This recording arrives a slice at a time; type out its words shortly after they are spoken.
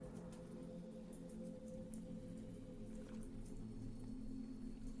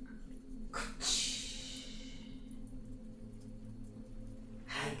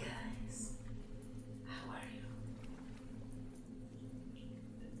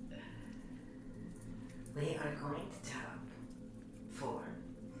We are going to tap for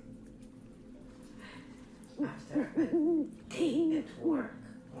after a day at work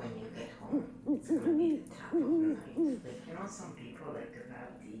when you get home. It's going to be the tap of the night. Like, you know, some people like to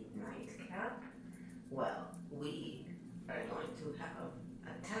have the nightcap. Well, we are going to have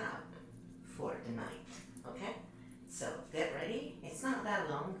a tap for the night. Okay? So get ready. It's not that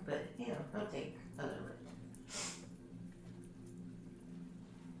long, but you know, it'll take a little bit.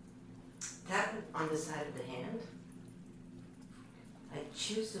 Tap it on the side of the hand. I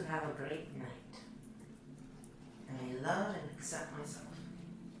choose to have a great night. And I love and accept myself.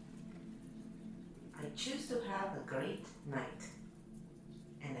 I choose to have a great night.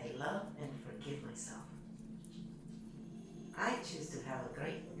 And I love and forgive myself. I choose to have a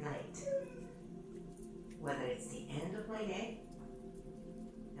great night. Whether it's the end of my day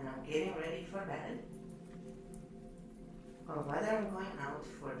and I'm getting ready for bed, or whether I'm going out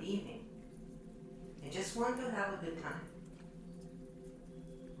for the evening. I just want to have a good time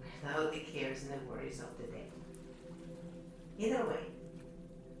without the cares and the worries of the day. Either way,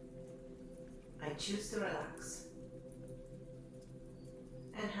 I choose to relax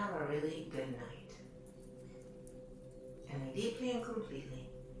and have a really good night. And I deeply and completely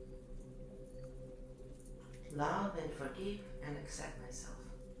love and forgive and accept myself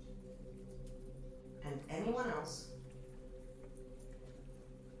and anyone else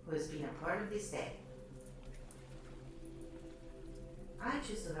who has been a part of this day. I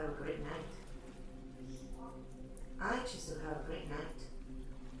choose to have a great night. I choose to have a great night.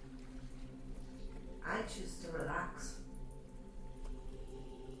 I choose to relax,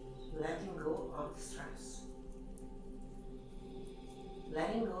 letting go of the stress,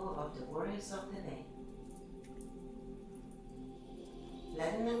 letting go of the worries of the day,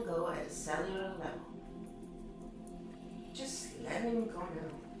 letting them go at a cellular level, just letting them go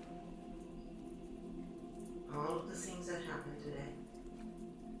now. All of the things that happened today,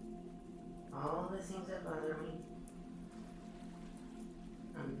 all the things that bother me,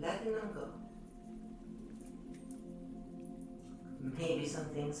 I'm letting them go. Maybe some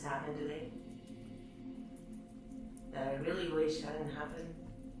things happened today that I really wish hadn't happened,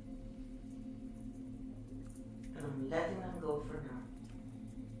 and I'm letting them go for now.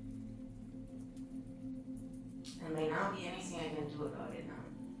 And may not be anything I can do about it now.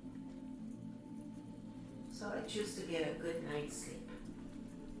 So I choose to get a good night's sleep.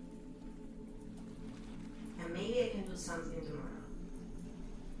 And maybe I can do something tomorrow.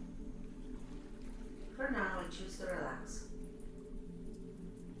 For now, I choose to relax.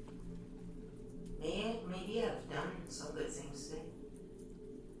 Maybe I've done some good things today.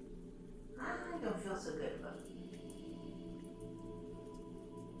 I don't feel so good about it.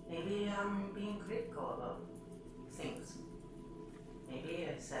 Maybe I'm being critical about things. Maybe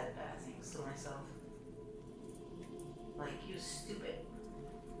I said bad things to myself. Like, you stupid.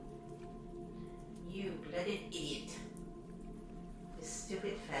 You bloody idiot. You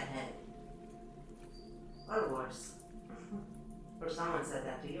stupid fathead. Or worse. Or someone said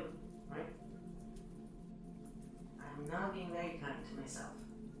that to you, right? I'm now being very kind to myself.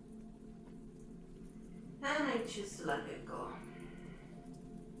 And I choose to let it go.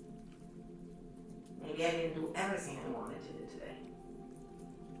 Maybe I didn't do everything I wanted to do today.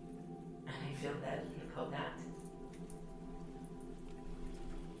 And I feel badly about that.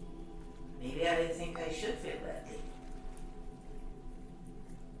 Maybe I didn't think I should feel badly.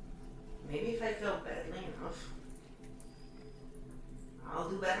 Maybe if I feel badly enough, I'll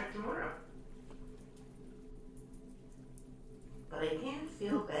do better tomorrow. But I can't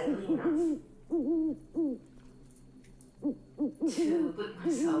feel badly enough to put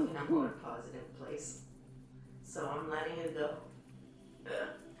myself in a more positive place. So I'm letting it go.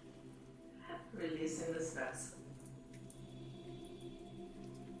 Releasing the stress.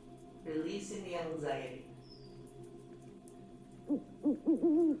 Releasing the anxiety.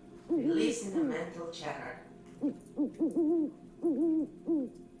 Releasing the mental chatter.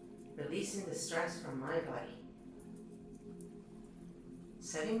 Releasing the stress from my body.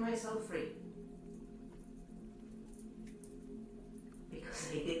 Setting myself free. Because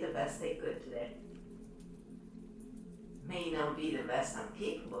I did the best I could today. May not be the best I'm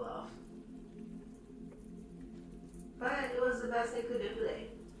capable of. But it was the best I could do today.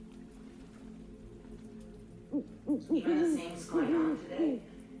 Even the things going on today.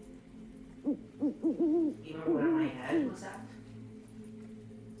 Even where my head was at.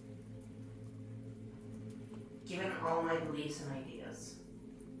 Given all my beliefs and ideas.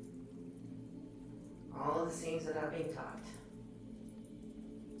 All the things that I've been taught.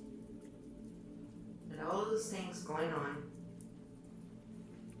 And all those things going on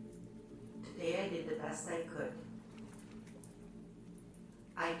Today I did the best I could.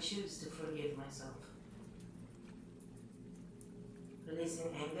 I choose to forgive myself.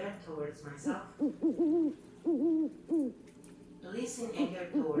 Releasing anger towards myself. Releasing anger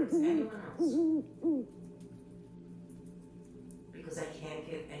towards anyone else. Because I can't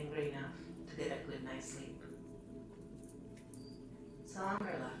get angry enough to get a good night's sleep. So I'm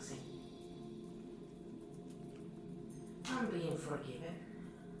relaxing. I'm being forgiven.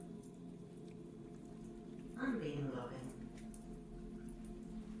 I'm being loving.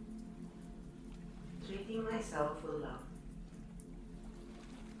 Treating myself with love.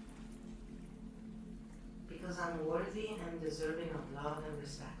 Because I'm worthy and deserving of love and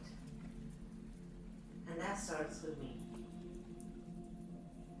respect. And that starts with me.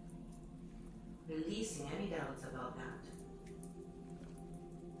 Releasing any doubts about that.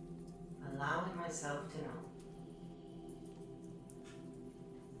 Allowing myself to know.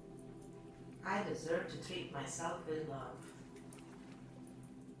 I deserve to treat myself with love.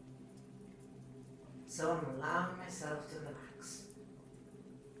 So I'm allowing myself to relax.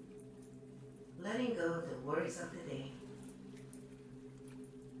 Letting go of the worries of the day.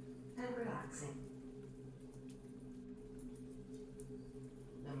 And relaxing.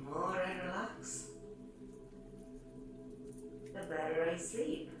 The more I relax, the better I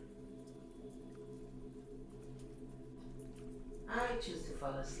sleep. I choose to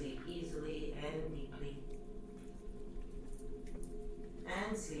fall asleep easily and deeply.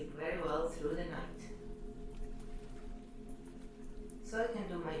 And sleep very well through the night. So I can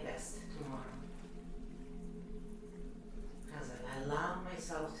do my best tomorrow. As I allow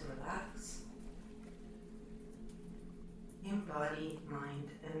myself to relax in body, mind,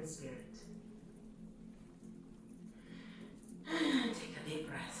 and spirit. And take a deep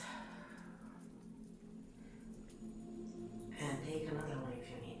breath. And take another one if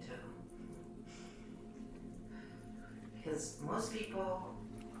you need to. Because most people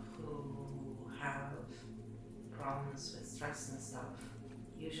who have problems with stress and stuff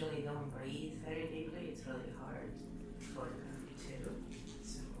usually don't breathe very deeply. It's really hard for them to.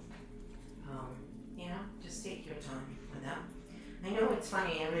 So, just take your time with that. I know it's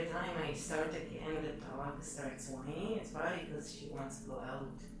funny, every time I start again, the dog starts whining. It's probably because she wants to go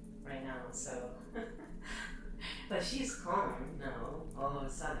out right now, so. But she's calm now, all of a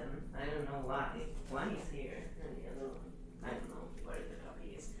sudden. I don't know why. One is here, and the other one, I don't know where the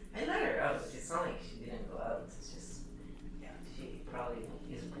puppy is. I let her out. It's not like she didn't go out. It's just, she probably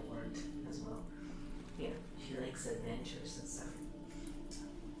is bored as well. She likes adventures and stuff.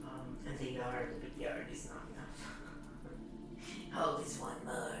 And the big yard is not enough. Always want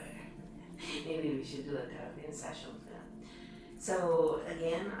more. Maybe we should do a therapy session for that. So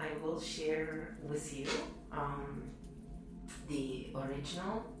again, I will share with you the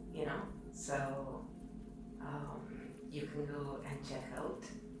original, so you can go and check out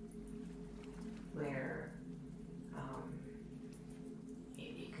where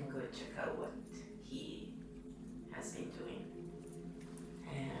you can go and check out what he has been doing,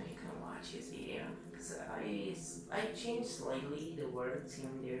 and you can watch his video, because I change slightly the words here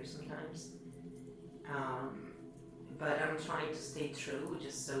and there sometimes, but I'm trying to stay true,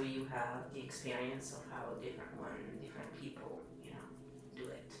 just so you have the experience of how different people, do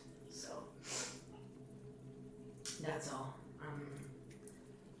it. So that's all.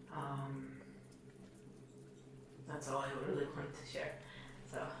 That's all I really wanted to share.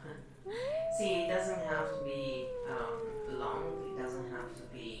 So, see, it doesn't have to be long. It doesn't have to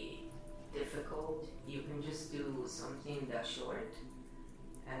be difficult. You can just do something that's short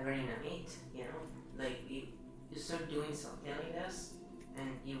and very neat. Like you start doing something like this, and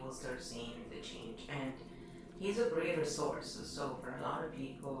you will start seeing the change. And he's a great resource. So for a lot of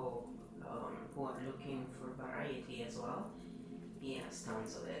people who are looking for variety as well, he has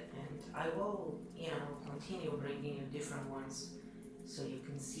tons of it. And I will, continue bringing you different ones, so you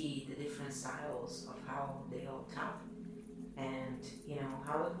can see the different styles of how they all tap, and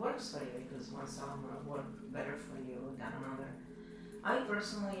how it works for you, because one song will work better for you than another. I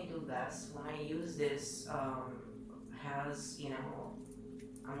personally do best when I use this, I'm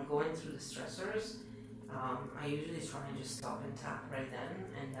going through the stressors. I usually try and just stop and tap right then,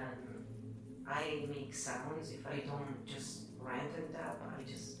 and then I make sounds. If I don't just rant and tap, I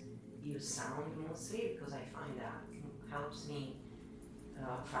just use sound mostly, because I find that helps me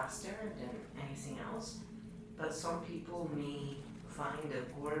faster than anything else. But some people may find the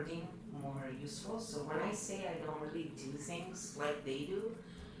wording more useful. So when I say I don't really do things like they do,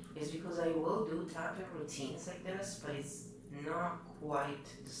 is because I will do tapping routines like this, but it's not quite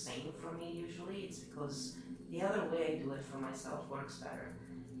the same for me usually. It's because the other way I do it for myself works better,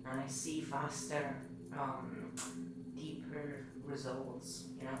 and I see faster, deeper results.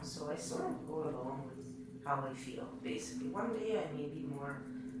 So I sort of go along with how I feel. Basically, one day I may be more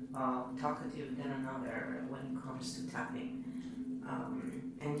talkative than another when it comes to tapping,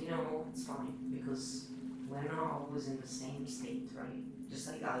 and it's fine because we're not always in the same state, right? Just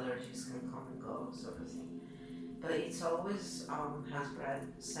like allergies can come and go, sort of thing. But it's always, as Brad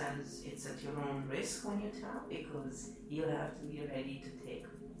says, it's at your own risk when you tap because you have to be ready to take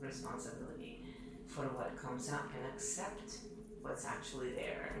responsibility for what comes up and accept what's actually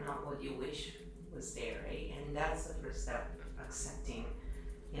there, not what you wish was there, right? And that's the first step, accepting.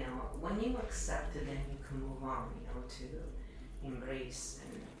 When you accept it, then you can move on, to embrace,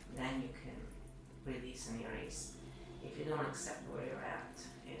 and then you can release and erase. If you don't accept where you're at,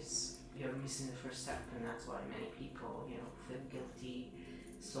 you're missing the first step, and that's why many people, feel guilty,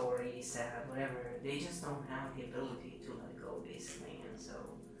 sorry, sad, whatever. They just don't have the ability to let go, basically, and so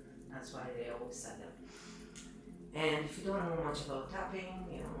that's why they always said that. And if you don't know much about tapping,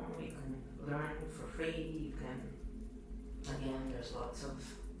 you can learn for free. You can, again, there's lots of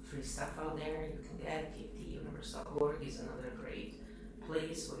free stuff out there you can get. TFTuniverse.org is another great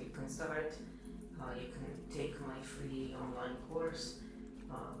place where you can start. You can take my free online course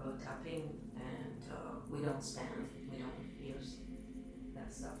about tapping, and we don't spam, we don't use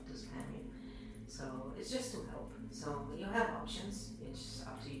that stuff to spam you. So it's just to help. So you have options. It's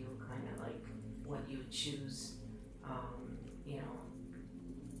up to you, kind of like what you choose,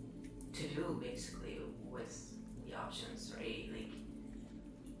 to do basically with the options, right? Like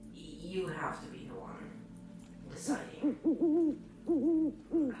you have to be the one deciding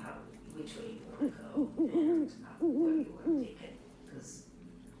which way you want to go and where you want to take it, because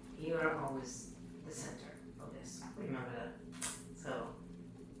you are always